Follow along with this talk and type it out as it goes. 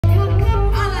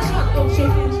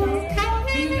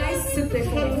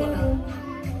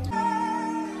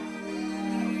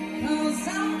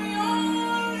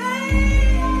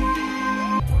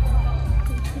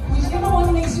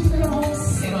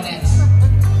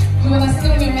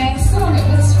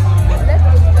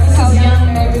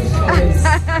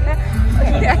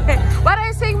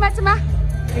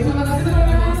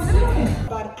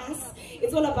About us.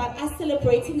 It's all about us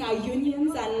celebrating our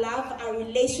unions, our love, our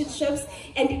relationships,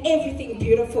 and everything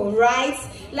beautiful, right?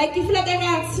 Like if you like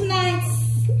tonight,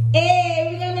 hey,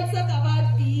 we're gonna talk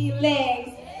about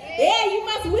feelings. Yeah, you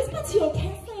must whisper to your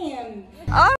person.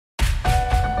 Oh.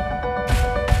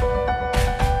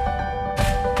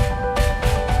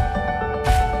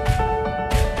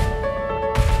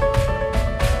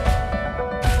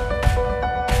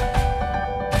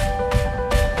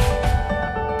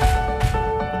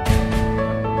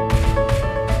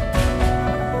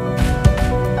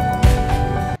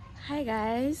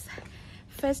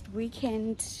 First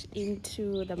weekend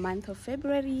into the month of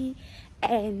February,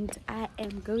 and I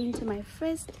am going to my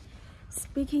first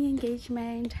speaking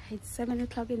engagement. It's 7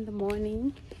 o'clock in the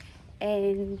morning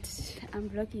and I'm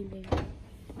vlogging there.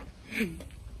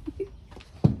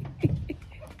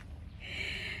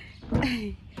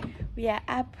 We are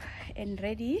up and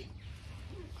ready,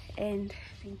 and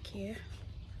thank you.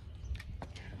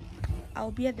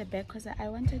 I'll be at the back because I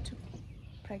wanted to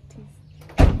practice.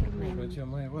 But you're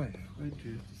my wife. Why do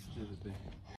you have to sit at the back?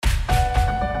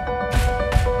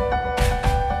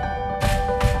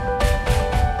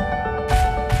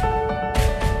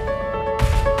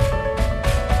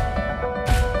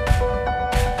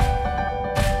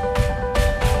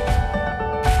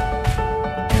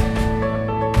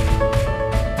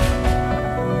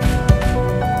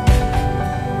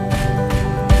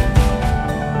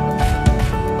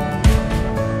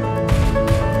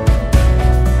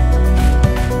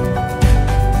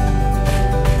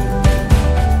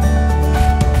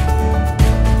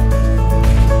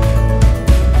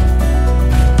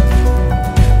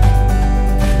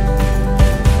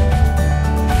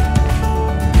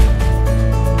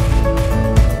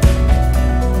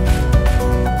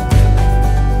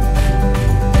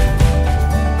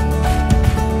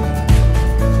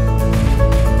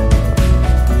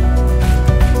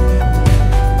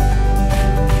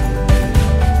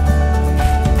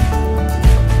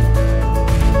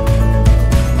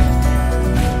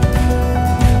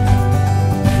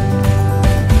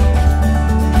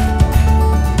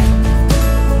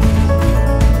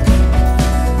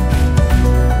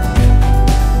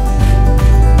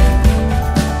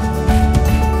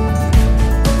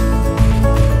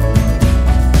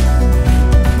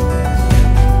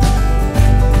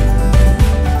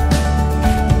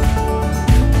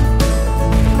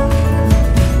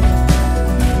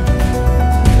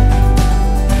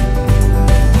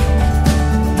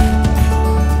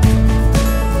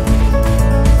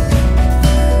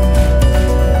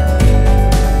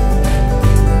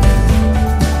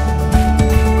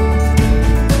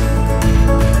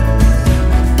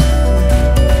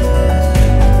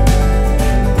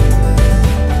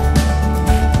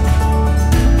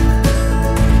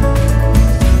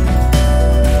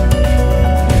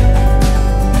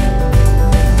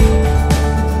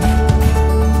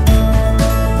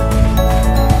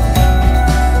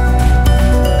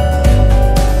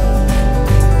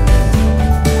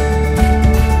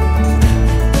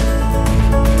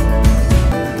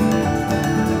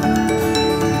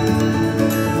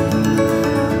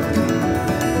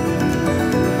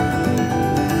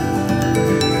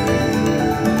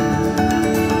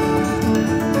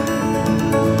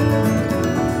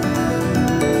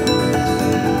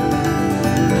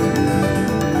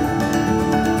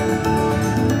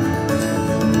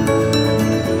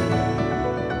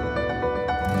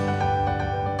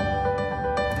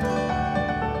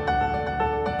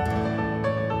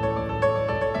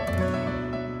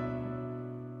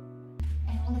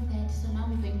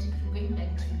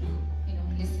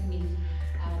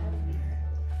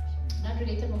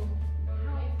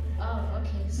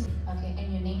 Okay,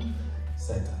 and your name?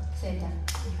 Seta. Seta.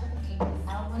 Okay, I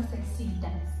almost said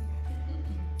Sita.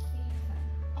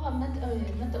 Oh, I'm not the only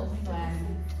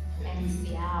one. And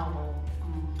Siao.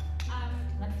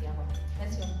 Not Siao.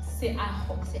 That's your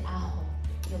Siaho. Siaho.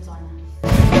 Your Zona.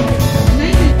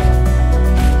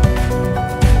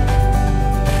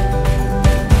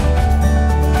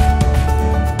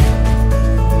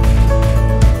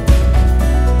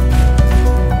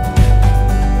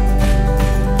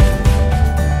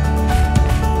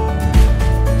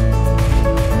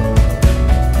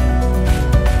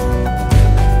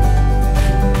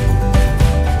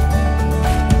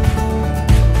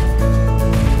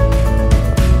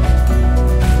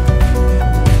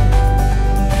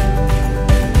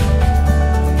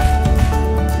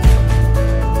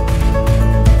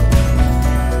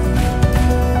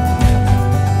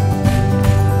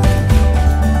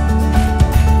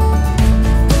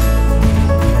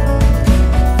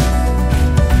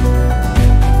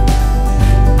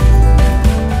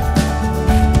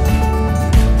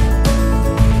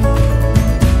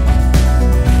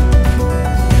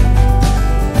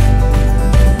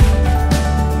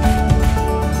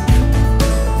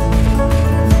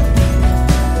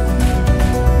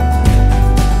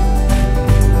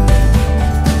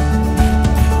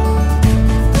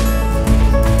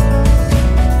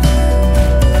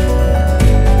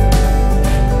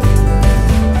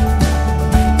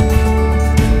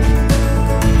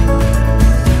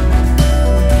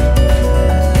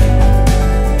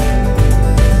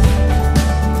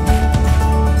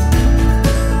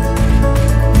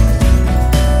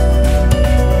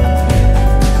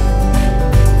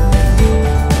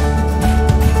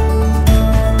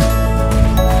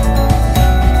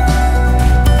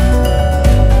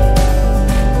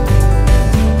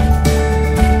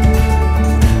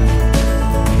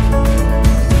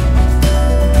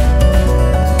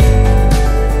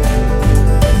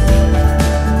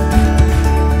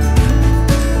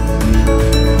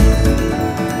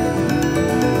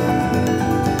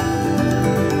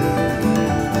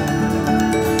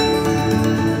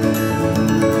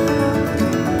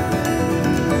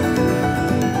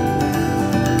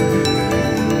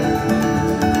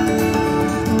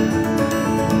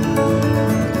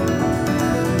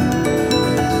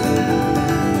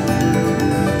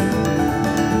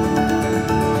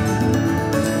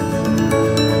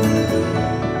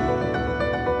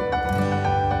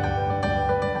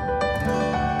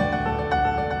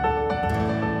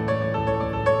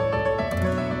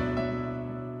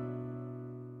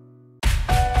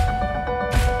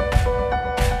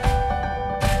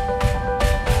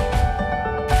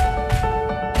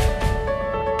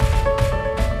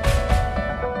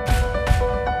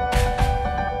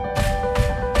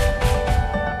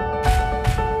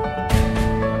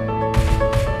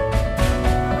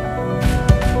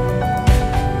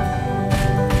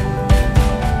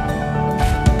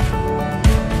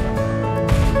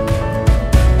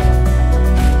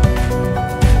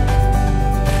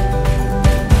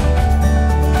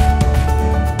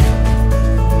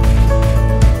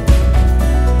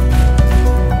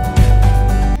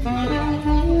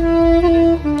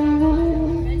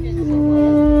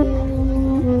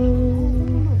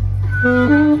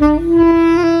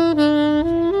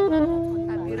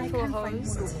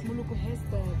 missed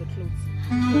the clothes.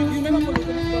 You never put the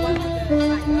one with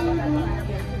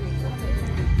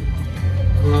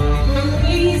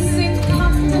Please sit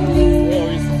comfortably.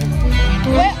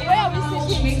 Where are we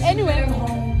sitting? Anyway.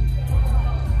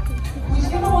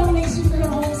 Whichever one makes you feel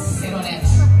home, sit on it.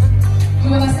 You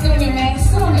want to sit on your mat,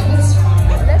 sit on it. What's wrong?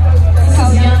 This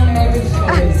is young married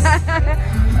couples.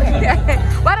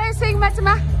 What are you saying,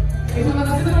 Matima? If you want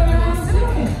to sit on your mat, sit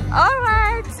on it. All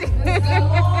right. Let's go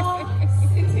on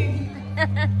sitting.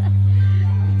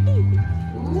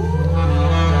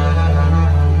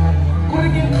 What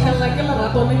again? Like a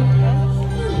lot of it.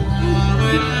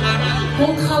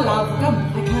 Don't call out. Come,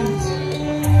 I can't.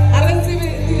 I don't see the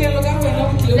yellow guy when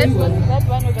I'm Let's go to that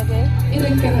one over there.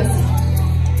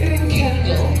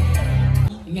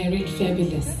 Married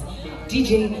fabulous. DJ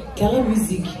Gala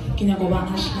Music. Kinyagoba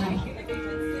Ashai.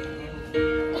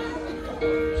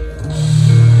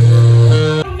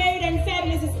 Married and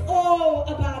fabulous is all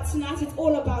about tonight. It's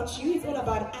all about you. It's all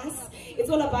about us. It's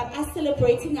all about us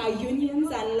celebrating our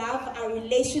unions, our love, our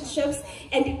relationships,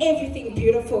 and everything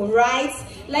beautiful, right?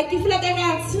 Like if like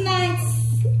tonight,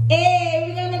 hey,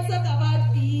 we're gonna talk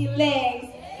about feelings.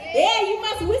 Yeah, you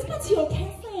must whisper to your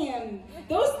person.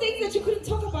 Those things that you couldn't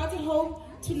talk about at home,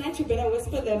 tonight you better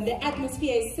whisper them. The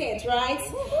atmosphere is set, right?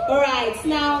 All right,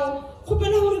 now,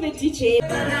 the DJ.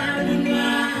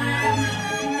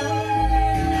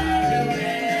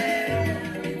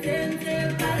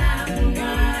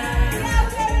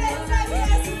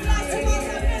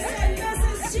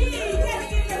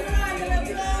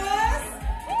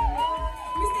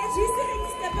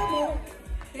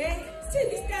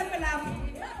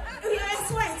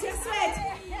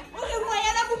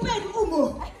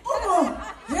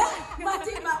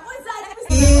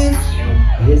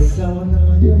 Yes, I wanna.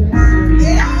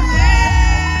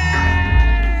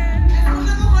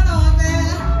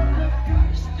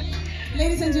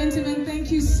 Ladies and gentlemen,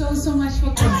 thank you so much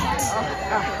for coming.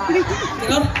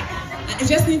 I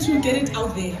just need to get it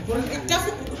out there.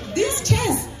 These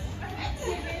chairs.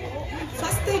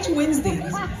 First stage Wednesday.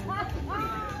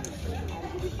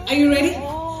 Are you ready?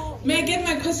 May I get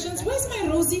my questions? Where's my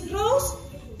Rosie? Rose?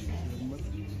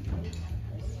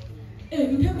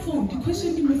 You have phone. The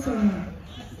question in my phone.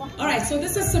 Alright, so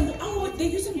this is simple. Oh, they're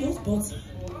using both boards.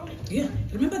 Yeah,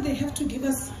 remember they have to give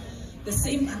us the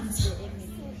same answer.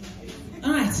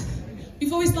 Alright,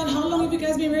 before we start, how long have you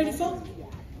guys been married for?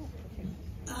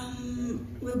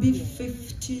 Will be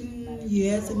 15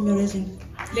 years in marriage.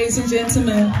 Ladies and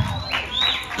gentlemen.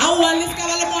 Let's go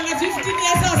 15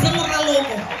 years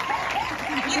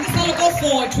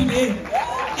for today.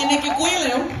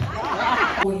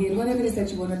 Whatever it is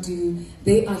that you want to do,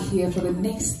 they are here for the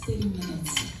next 30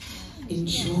 minutes.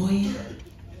 Enjoy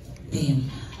them.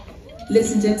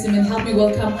 Ladies and gentlemen, help me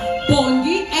welcome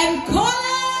Bongi and Colin.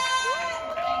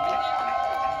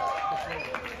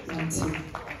 1, 2.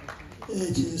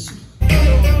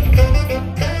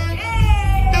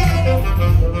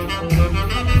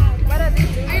 What are they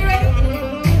doing? Are you ready?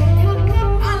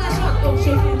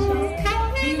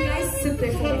 Do you guys sit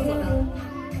there for me for now?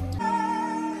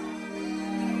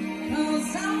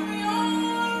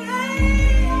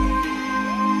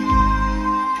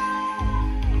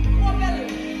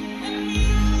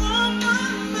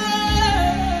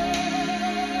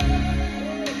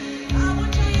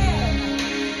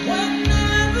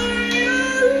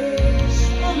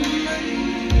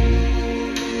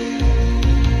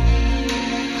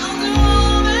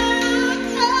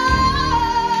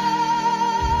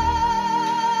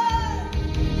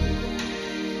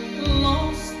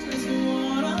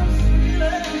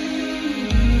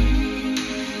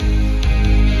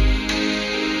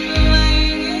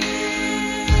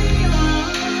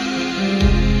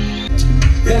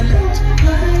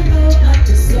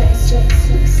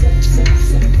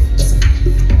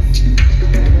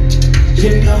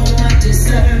 You know I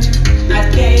deserve. I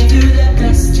gave you the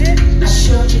best. I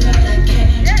showed you that I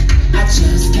can. I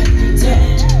just can't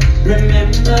pretend.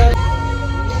 Remember.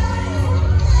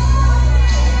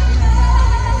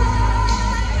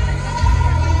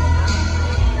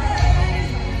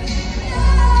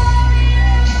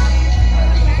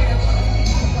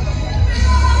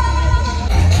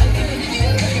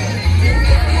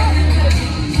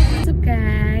 What's up,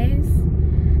 guys?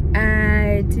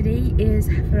 Today is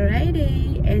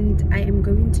Friday and I am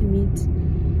going to meet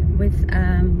with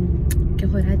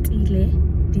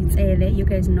you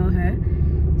guys know her.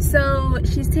 So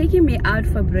she's taking me out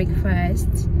for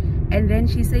breakfast and then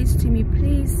she says to me,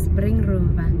 please bring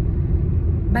Rova.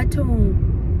 But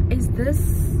is this,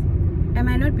 am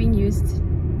I not being used?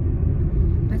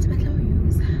 But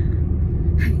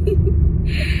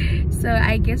so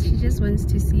I guess she just wants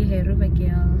to see her Rova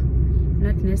girl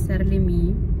not necessarily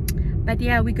me. But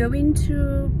yeah, we're going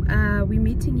to we're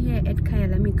meeting here at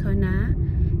Kyalami Corner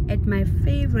at my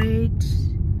favorite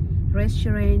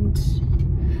restaurant,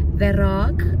 The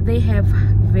Rock. They have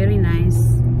very nice,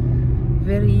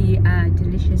 very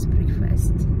delicious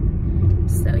breakfast.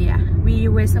 So yeah, we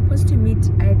were supposed to meet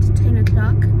at 10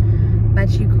 o'clock,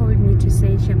 but she called me to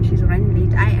say she's running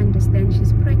late. I understand,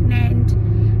 she's pregnant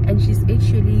and she's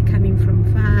actually coming from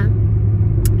far.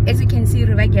 As you can see,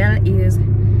 River Girl is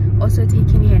also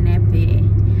taking her nap there.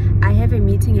 I have a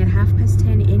meeting at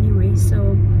 10:30 anyway,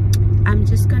 so I'm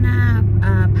just gonna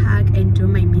park and do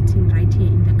my meeting right here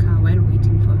in the car while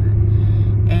waiting for her.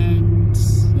 And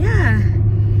yeah,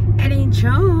 and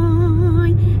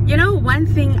enjoy. You know, one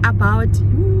thing about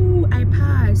I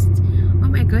passed. Oh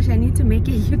my gosh, I need to make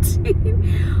a U-turn.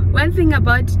 One thing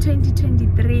about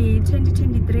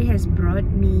 2023 has brought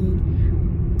me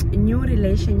new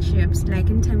relationships, like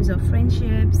in terms of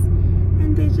friendships,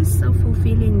 and they're just so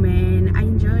fulfilling, man. I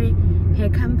enjoy her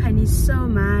company so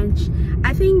much.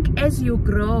 I think as you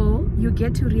grow, you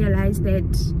get to realize that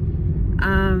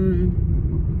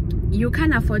you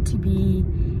can't afford to be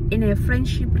in a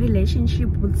friendship relationship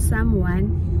with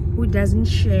someone who doesn't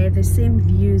share the same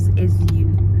views as you.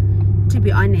 To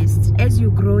be honest, as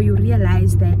you grow, you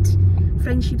realize that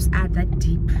friendships are that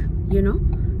deep, you know.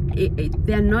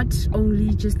 They're not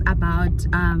only just about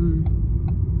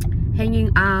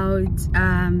hanging out,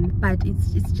 but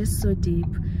it's just so deep,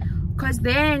 because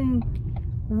then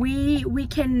we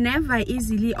can never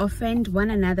easily offend one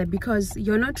another, because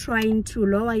you're not trying to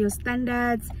lower your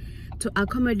standards to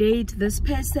accommodate this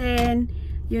person,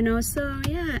 you know. So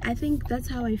yeah, I think that's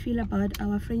how I feel about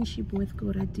our friendship with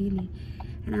Goradili,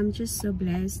 and I'm just so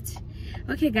blessed.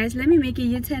 Okay guys, let me make a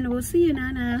U-turn. We'll see you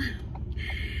Nana.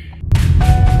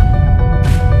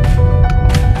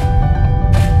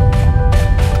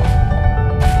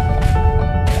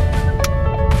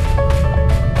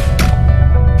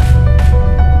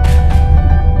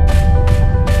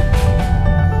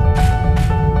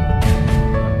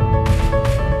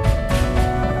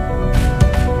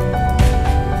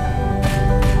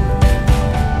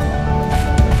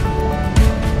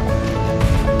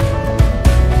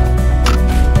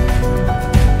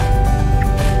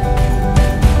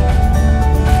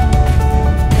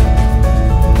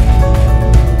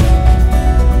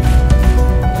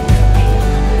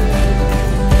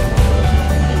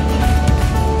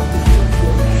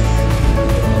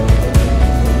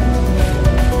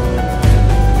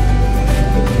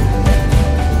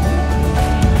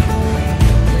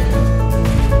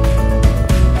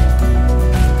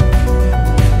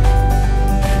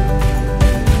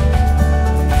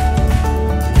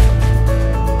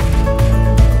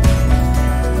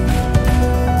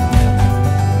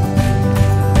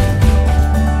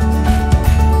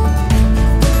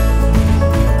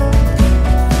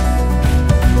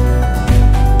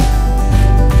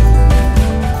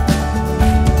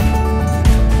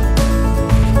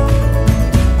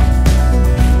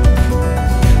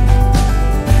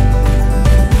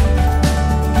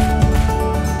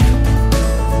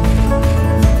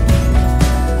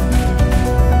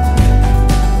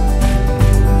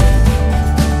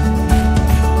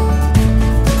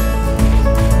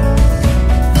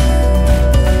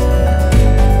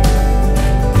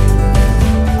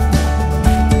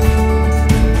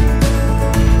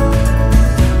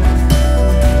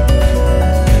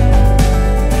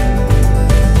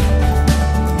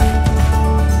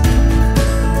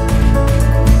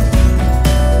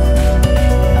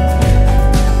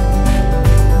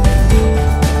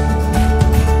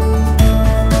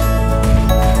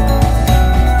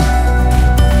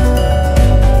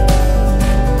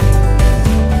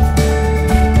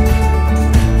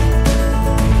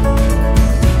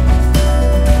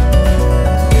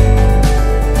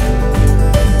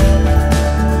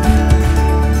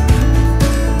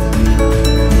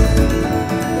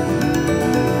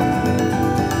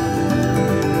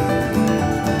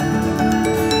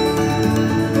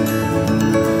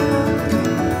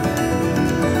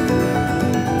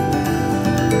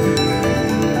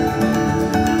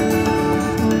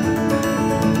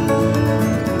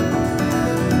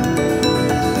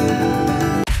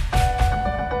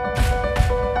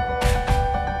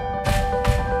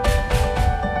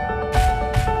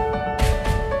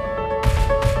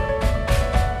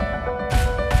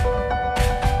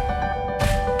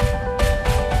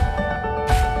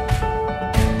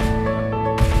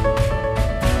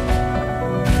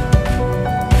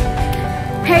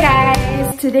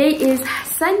 Today is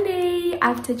Sunday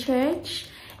after church,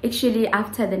 actually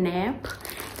after the nap,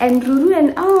 and Lulu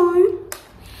and I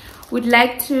would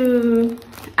like to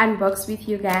unbox with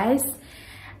you guys.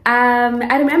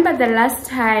 I remember the last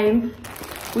time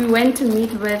we went to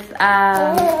meet with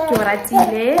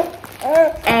Toratile,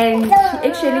 and she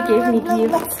actually gave me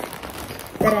gifts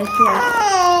that I here.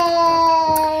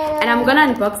 And I'm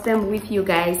gonna unbox them with you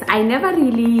guys. I never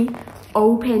really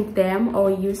opened them or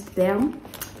used them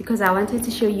because I wanted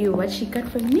to show you what she got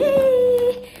for me.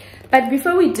 But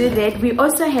before we do that, we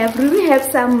also have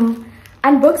some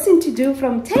unboxing to do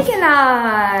from Take a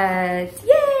Lot.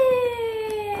 Yay!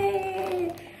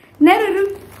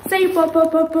 Naruru, say pa pa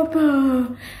pa pa pa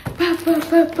pa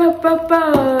pa pa pa pa.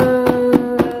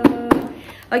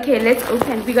 Okay, let's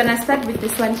open. We're gonna start with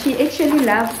this one. She actually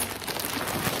loves,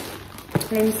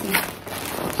 let me see,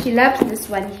 she loves this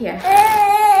one here.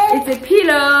 It's a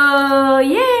pillow.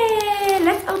 Yay!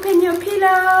 Let's open your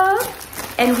pillow.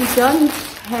 And we don't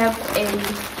have a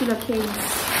pillowcase,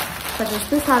 but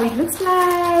this is how it looks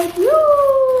like.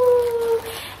 Woo!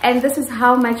 And this is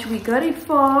how much we got it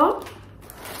for.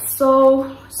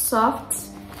 So soft.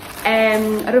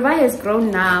 Ruva has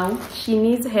grown now. She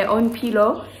needs her own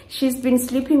pillow. She's been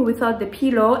sleeping without the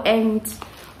pillow, and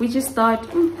we just thought,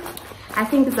 I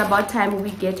think it's about time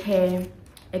we get her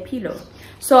a pillow.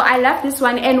 So I love this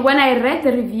one, and when I read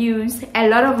the reviews, a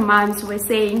lot of moms were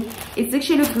saying it's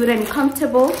actually good and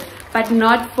comfortable, but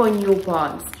not for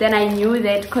newborns. Then I knew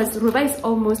that because Ruva is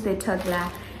almost a toddler,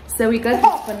 so we got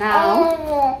this for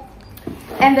now.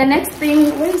 And the next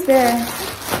thing, where's the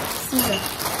scissor?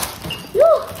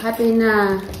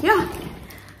 Yeah,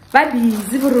 baby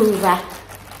Ruva.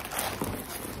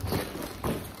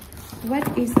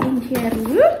 What is in here?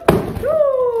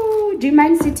 Ooh, do you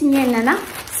mind sitting here, Nana?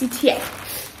 Sit here.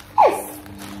 Yes.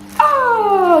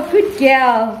 Oh, good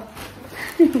girl.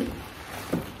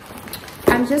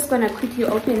 I'm just gonna quickly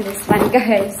open this one,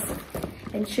 guys,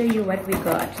 and show you what we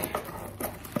got.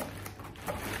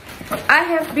 I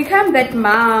have become that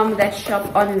mom that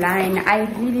shop online. I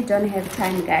really don't have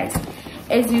time, guys.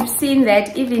 As you've seen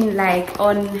that even like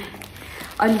on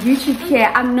YouTube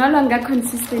here, I'm no longer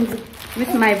consistent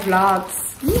with my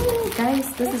vlogs. Ooh,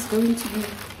 guys, this is going to be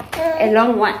a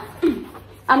long one.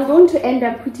 I'm going to end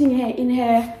up putting her in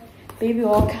her baby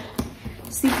walker.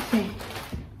 Sit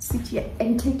here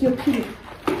and take your pillow.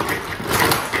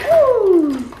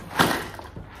 Ooh.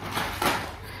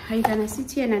 Are you gonna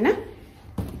sit here, Nana?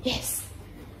 Yes.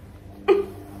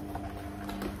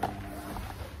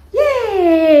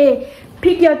 Yay!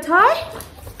 Pick your toy.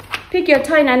 Pick your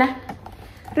toy, Nana.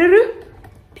 Ruru,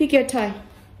 pick your toy.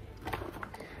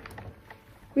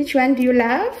 Which one do you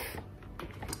love?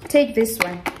 Take this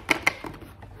one.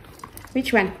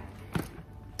 Which one?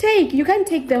 Take. You can't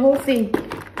take the whole thing.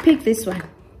 Pick this one.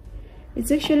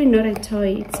 It's actually not a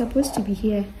toy. It's supposed to be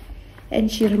here.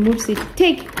 And she removes it.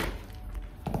 Take.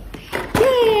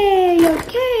 Yay!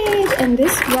 Okay. And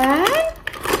this one.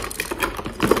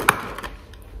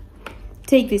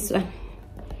 Take this one.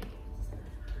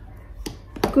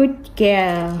 Good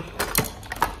girl.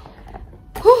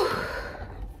 Whew.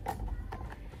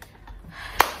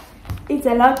 It's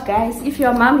a lot, guys. If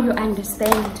you're a mom, you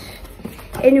understand.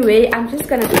 Anyway, I'm just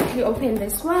gonna quickly open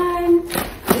this one.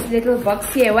 This little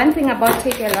box here. One thing about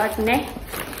Take a Lot, the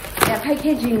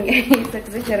packaging is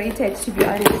exaggerated, to be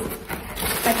honest.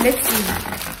 But let's see.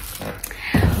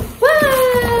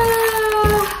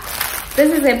 Wow!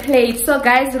 This is a plate. So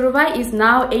guys, Ruva is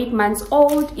now 8 months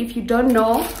old. If you don't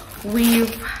know,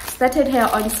 we've started her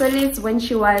on solids when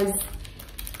she was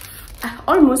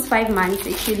almost 5 months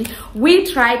actually. We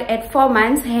tried at 4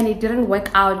 months and it didn't work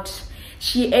out.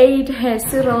 She ate her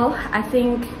cereal, I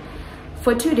think,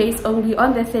 for 2 days only.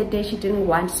 On the 3rd day she didn't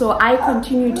want, so I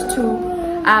continued to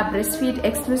breastfeed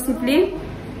exclusively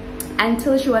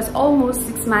until she was almost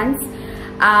 6 months.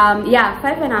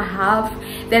 5.5.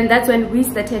 Then that's when we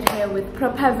started her with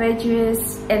proper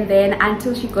veggies, and then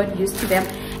until she got used to them.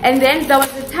 And then there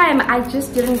was a time I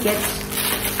just didn't get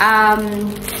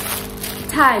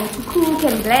time to cook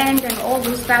and blend and all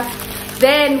those stuff.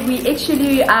 Then we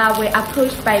actually were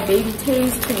approached by Baby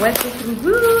Taste to work with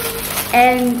Ruvu.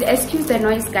 And excuse the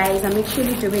noise, guys, I'm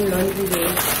actually doing laundry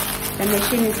there. The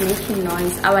machine is making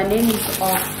noise. Our name is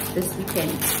off this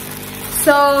weekend.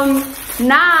 So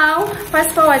now,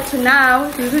 fast forward to now,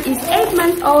 Ruvu is 8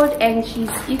 months old and she's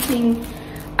eating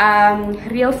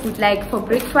real food. Like for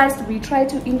breakfast, we try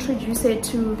to introduce her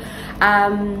to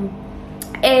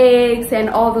eggs and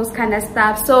all those kind of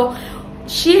stuff. So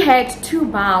she had 2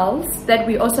 bowls that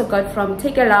we also got from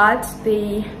Take a Lot.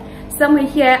 They somewhere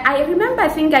here, I remember, I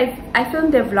think I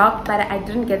filmed a vlog, but I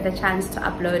didn't get the chance to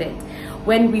upload it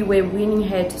when we were weaning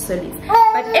her to solids.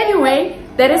 But anyway,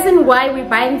 the reason why we're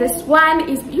buying this one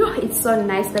is, it's so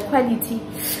nice, the quality.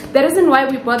 The reason why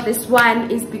we bought this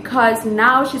one is because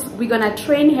now we're gonna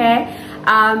train her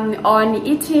on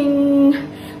eating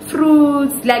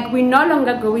fruits. Like, we're no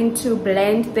longer going to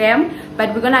blend them,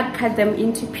 but we're gonna cut them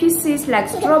into pieces like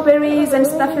strawberries and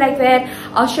stuff like that.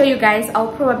 I'll show you guys.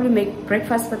 I'll probably make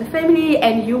breakfast for the family,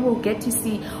 and you will get to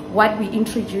see what we're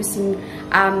introducing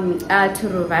to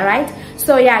Ruva, right?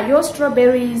 So yeah, your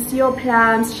strawberries, your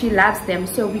plums, she loves them,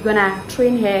 so we're gonna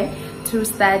train her to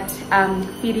start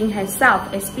feeding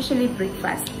herself, especially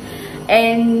breakfast.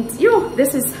 And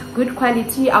this is good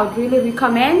quality. I would really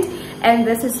recommend, and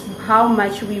this is how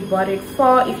much we bought it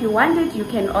for. If you want it, you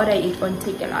can order it on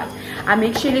Take A Lot. I'm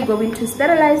actually going to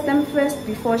sterilize them first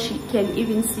before she can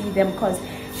even see them, because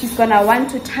she's gonna want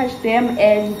to touch them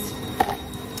and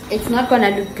it's not gonna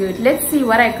look good. Let's see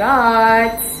what I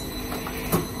got.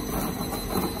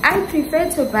 I prefer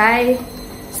to buy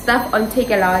stuff on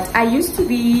Take A Lot. I used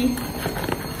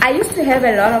to have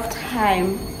a lot of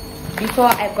time before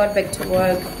I got back to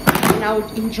work, and I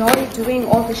would enjoy doing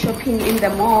all the shopping in the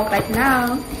mall, but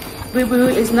now boo-boo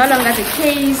is no longer the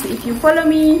case. If you follow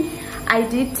me, I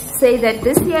did say that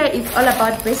this year is all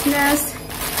about business.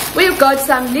 We've got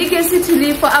some legacy to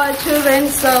leave for our children,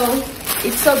 so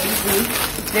it's so busy.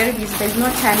 It's very busy. There's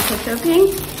no time for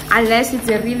shopping unless it's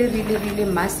a really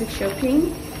massive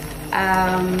shopping.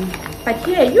 But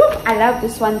here, I love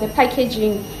this one. The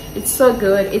packaging, it's so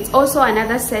good. It's also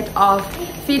another set of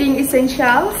feeding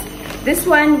essentials. This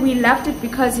one, we loved it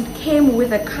because it came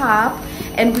with a cup,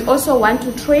 and we also want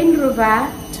to train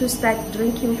Ruva to start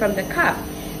drinking from the cup.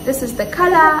 This is the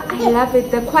color. I love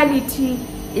it. The quality,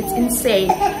 it's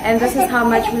insane. And this is how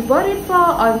much we bought it for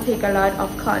on Take A Lot,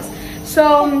 of course.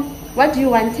 So what do you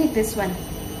want? Take this one.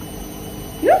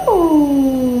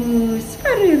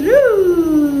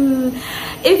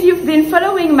 If you've been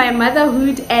following my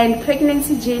motherhood and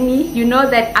pregnancy journey, you know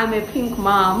that I'm a pink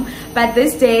mom, but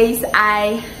these days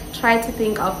I try to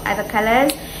think of other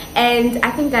colors, and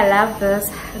I think I love this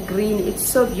green. It's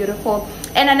so beautiful.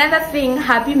 And another thing,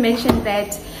 Happy mentioned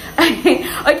that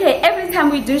okay, every time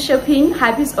we do shopping,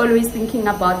 Happy's always thinking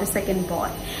about the second born,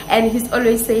 and he's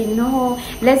always saying, no,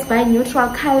 let's buy neutral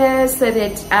colors so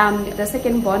that the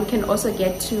second born can also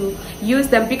get to use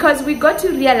them, because we got to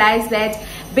realize that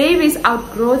babies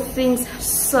outgrow things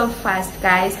so fast,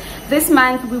 guys. This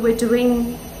month we were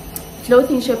doing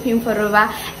clothing shopping for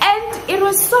Ruva, and it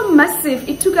was so massive.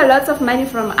 It took a lot of money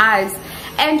from us,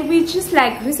 and we just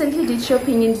like recently did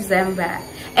shopping in December,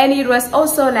 and it was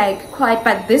also like quite,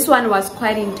 but this one was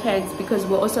quite intense because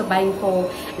we're also buying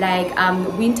for like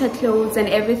winter clothes and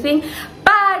everything.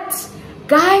 But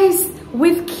guys,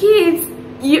 with kids,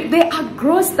 they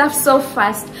outgrow stuff so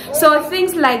fast. So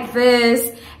things like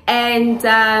this, and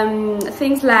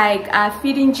things like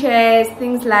feeding chairs,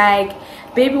 things like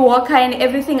baby walker and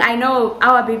everything. I know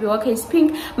our baby walker is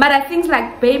pink, but things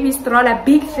like baby stroller,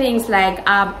 big things like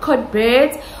cot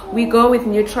beds, we go with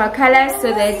neutral colors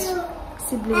so that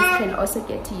siblings can also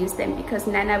get to use them, because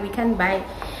Nana, we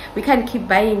can't keep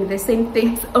buying the same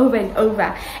things over and over.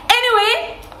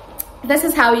 Anyway, this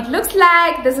is how it looks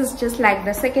like. This is just like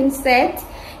the second set.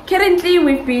 Currently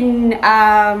we've been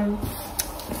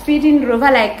feeding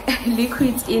Ruva like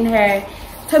liquids in her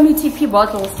tummy TP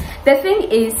bottles. The thing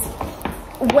is,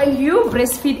 when you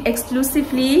breastfeed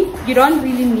exclusively, you don't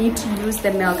really need to use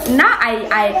the milk. Now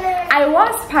I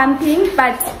was pumping,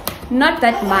 but not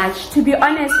that much. To be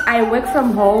honest, I work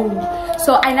from home,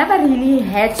 so I never really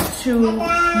had to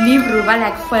leave Ruva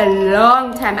like for a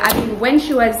long time. I mean, when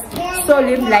she was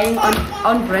solely relying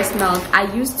on breast milk,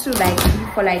 I used to like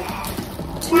leave for like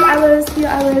 2 hours, few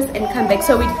hours, and come back.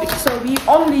 So we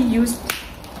only used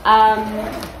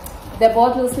the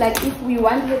bottles. Like if we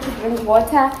want her to drink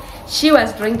water, she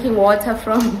was drinking water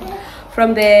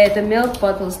from the milk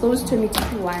bottles, those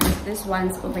 22 ones. This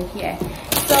one's over here.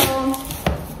 So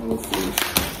let me see.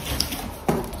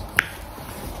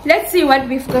 Let's see what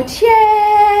we've got here.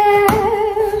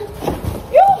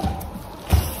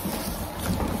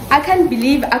 I can't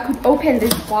believe I could open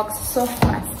this box so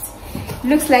fast.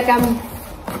 Looks like I'm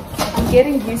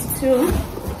getting used to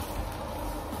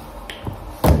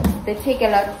the Take A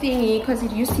Lot thingy, because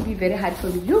it used to be very hard for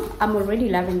me. Look, I'm already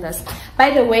loving this. By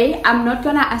the way, I'm not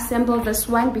gonna assemble this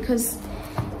one because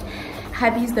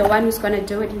hubby's the one who's gonna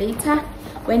do it later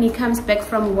when he comes back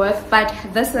from work. But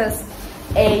this is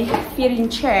a feeding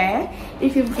chair.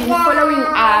 If you've been following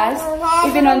us,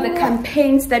 even on the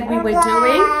campaigns that we were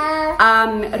doing,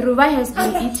 Ruva has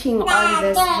been eating on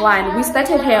this one. We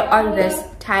started her on this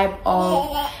type of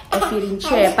a feeding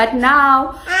chair, but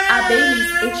now our baby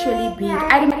is actually big.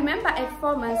 I remember at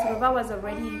 4 months, Ruva was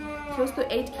already close to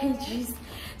 8 kgs.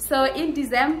 So in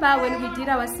December, when we did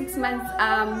our 6 months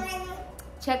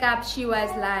checkup, she was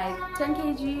like 10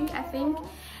 kg, I think.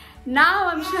 Now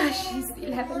I'm sure she's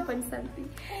 11 point something.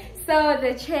 So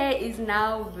the chair is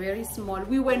now very small.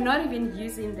 We were not even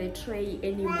using the tray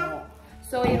anymore,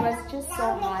 so it was just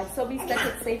so hard. So we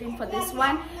started saving for this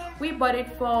one. We bought it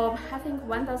for I think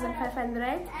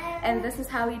 1,500, and this is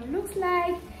how it looks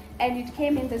like. And it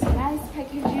came in this nice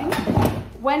packaging.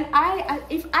 When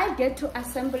if I get to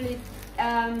assemble it,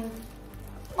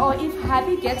 or if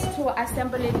hubby gets to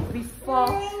assemble it before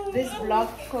this vlog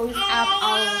goes up,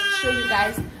 I'll show you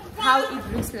guys how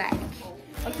it looks like.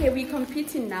 Okay, we're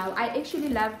competing now. I actually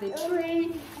love the tray,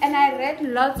 and I read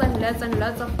lots and lots and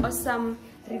lots of awesome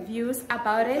reviews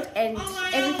about it, and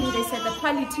everything they said, the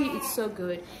quality is so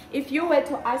good. If you were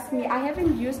to ask me, I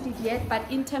haven't used it yet, but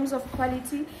in terms of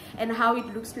quality and how it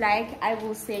looks like, I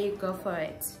will say go for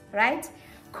it, right?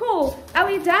 Cool. Are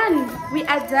we done? We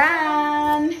are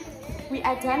done. We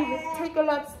are done with Take A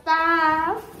Lot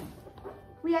stuff.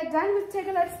 We are done with Take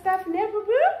A Lot stuff, ne boo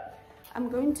boo? I'm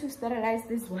going to sterilize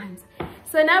these ones.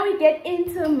 So now we get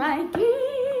into my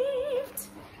gift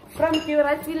from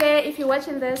Kiratile. If you're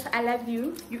watching this, I love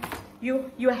you.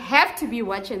 You have to be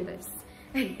watching this.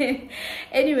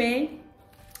 Anyway,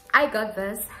 I got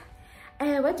this.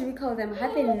 What do we call them?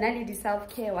 Happy Nalidi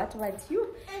self-care. What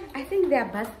you? I think they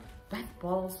are bath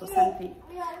balls or something.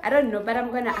 I don't know, but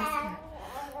I'm gonna ask her.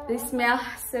 They smell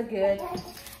so good.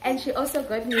 And she also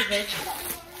got me this.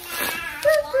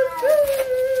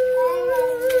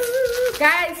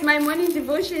 Guys, my morning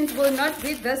devotions will not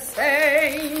be the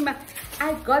same.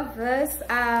 I got this.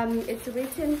 It's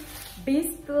written,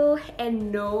 be still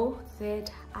and know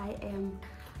that I am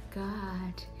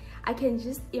God. I can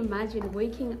just imagine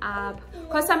waking up,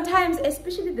 because sometimes,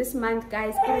 especially this month,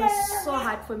 guys, it was so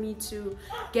hard for me to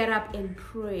get up and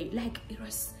pray. Like, it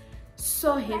was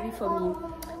so heavy for me.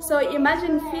 So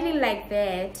imagine feeling like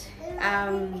that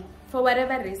for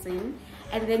whatever reason,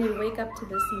 and then you wake up to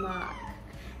this mark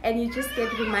and you just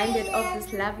get reminded of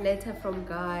this love letter from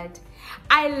God.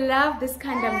 I love this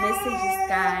kind of messages,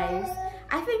 guys.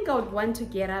 I think I would want to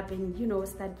get up and, you know,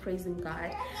 start praising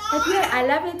God. But yeah, I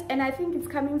love it, and I think it's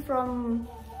coming from,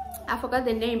 I forgot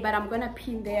the name, but I'm gonna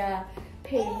pin their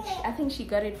page. I think she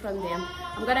got it from them.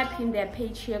 I'm gonna pin their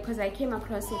page here because I came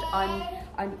across it on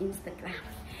Instagram.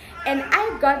 And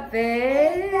I got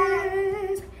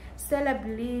this Stella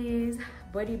Bliss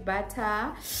body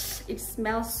butter. It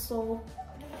smells so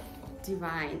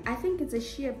divine. I think it's a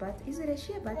shea butter. Is it a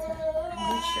shea butter?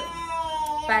 I'm not sure,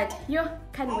 but you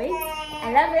can't wait.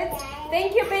 I love it.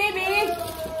 Thank you, baby.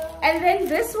 And then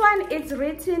this one, it's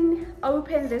written,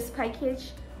 open this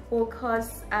package will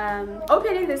cause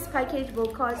opening this package will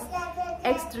cause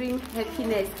extreme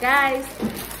happiness. Guys,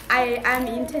 I am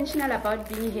intentional about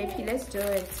being happy. Let's do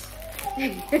it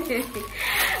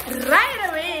right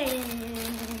away.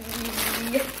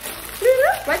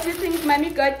 What do you think mommy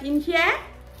got in here?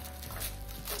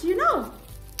 Do you know?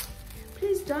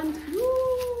 Please don't.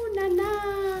 Ooh,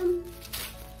 Nana.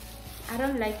 I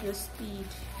don't like your speed.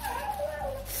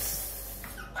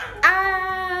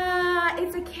 Ah,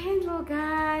 it's a candle,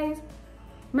 guys.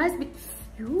 Must be.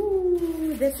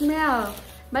 Ooh, the smell.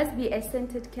 Must be a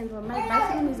scented candle. My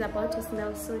bathroom is about to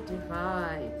smell so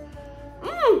divine.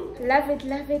 Love it,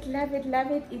 love it, love it,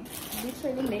 love it. It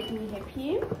literally made me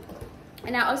happy.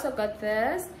 And I also got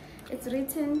this. It's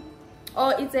written, oh,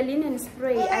 it's a linen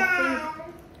spray, I think,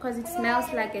 because it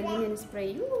smells like a linen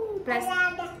spray. Ooh, plus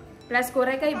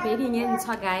koreka bedding in,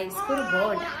 so guys,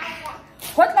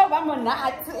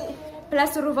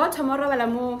 plus tomorrow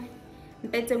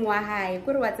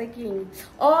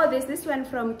oh, there's this one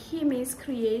from Kimmy's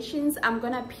Creations. I'm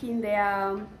gonna pin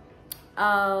their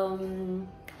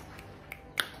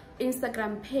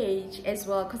Instagram page as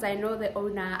well, because I know the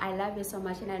owner. I love her so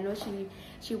much, and I know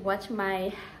she watched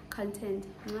my content.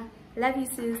 Love you,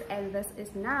 sis. And this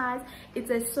is nice.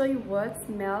 It's a soy wort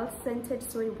smell, scented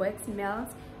soy wort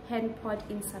smells, hand pot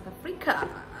in South Africa.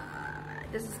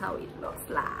 This is how it looks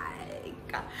like.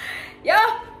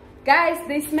 Yeah, guys,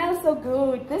 they smell so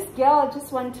good. This girl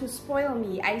just wants to spoil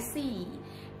me, I see.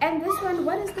 And this one,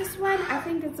 what is this one? I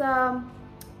think it's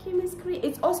Kimmy's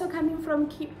it's also coming from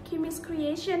Kimmy's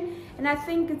Creation, and I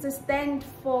think it's a stand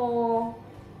for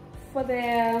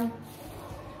the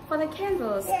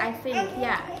candles, I think.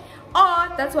 Yeah,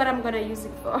 oh, that's what I'm gonna use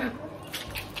it for.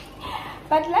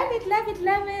 But love it, love it,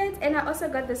 love it. And I also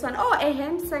got this one. Oh, a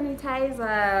hand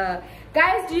sanitizer.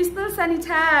 Guys, do you still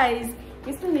sanitize?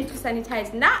 You still need to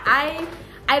sanitize. Now I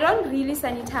don't really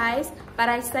sanitize, but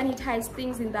I sanitize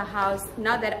things in the house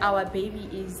now that our baby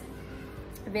is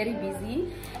very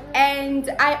busy. And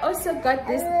I also got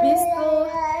this Bristol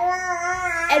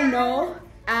and no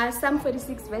Psalm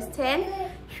 46 verse 10.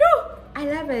 Whew, I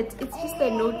love it. It's just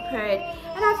a notepad,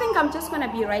 and I think I'm just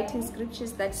gonna be writing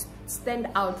scriptures that stand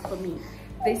out for me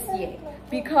this year,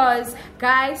 because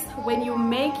guys, when you're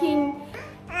making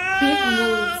big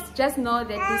moves, just know that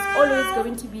there's always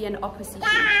going to be an opposition.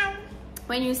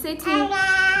 When you're setting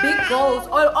big goals,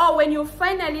 or when you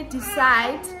finally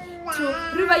decide to,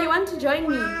 River, you want to join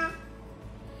me?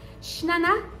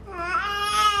 Shnana,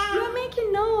 you're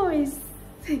making noise.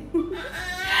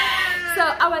 So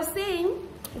I was saying,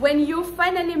 when you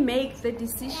finally make the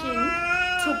decision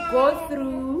to go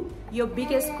through your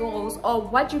biggest goals or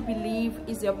what you believe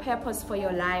is your purpose for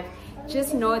your life,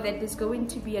 just know that there's going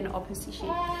to be an opposition.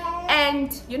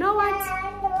 And you know what?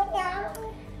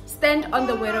 Stand on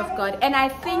the word of God. And I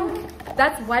think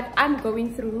that's what I'm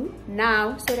going through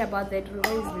now. Sorry about that,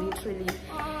 literally.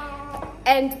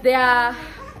 And the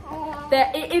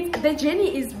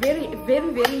journey is very, very,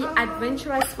 very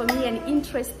adventurous for me and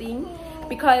interesting,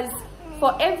 because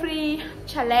for every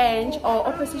challenge or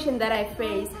opposition that I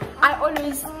face, I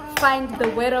always find the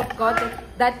word of God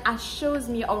that assures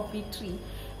me of victory.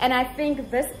 And I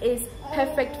think this is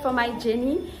perfect for my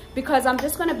journey, because I'm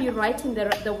just going to be writing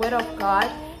the word of God.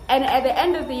 And at the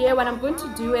end of the year, when I'm going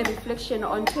to do a reflection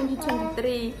on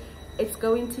 2023, it's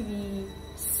going to be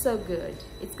so good.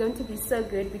 It's going to be so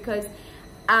good, because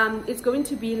it's going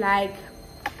to be like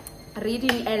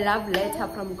reading a love letter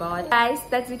from God. Guys,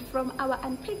 that's it from our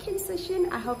unpacking session.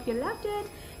 I hope you loved it.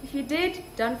 If you did,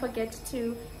 don't forget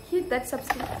to hit that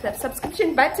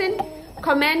subscription button,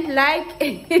 comment, like,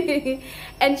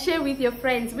 and share with your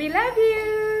friends. We love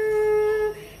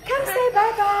you. Come say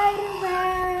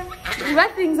bye-bye.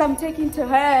 What things I'm taking to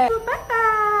her.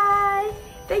 Bye-bye.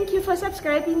 Thank you for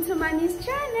subscribing to Mani's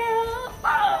channel.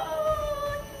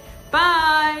 Bye.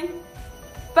 Bye.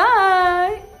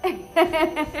 Bye.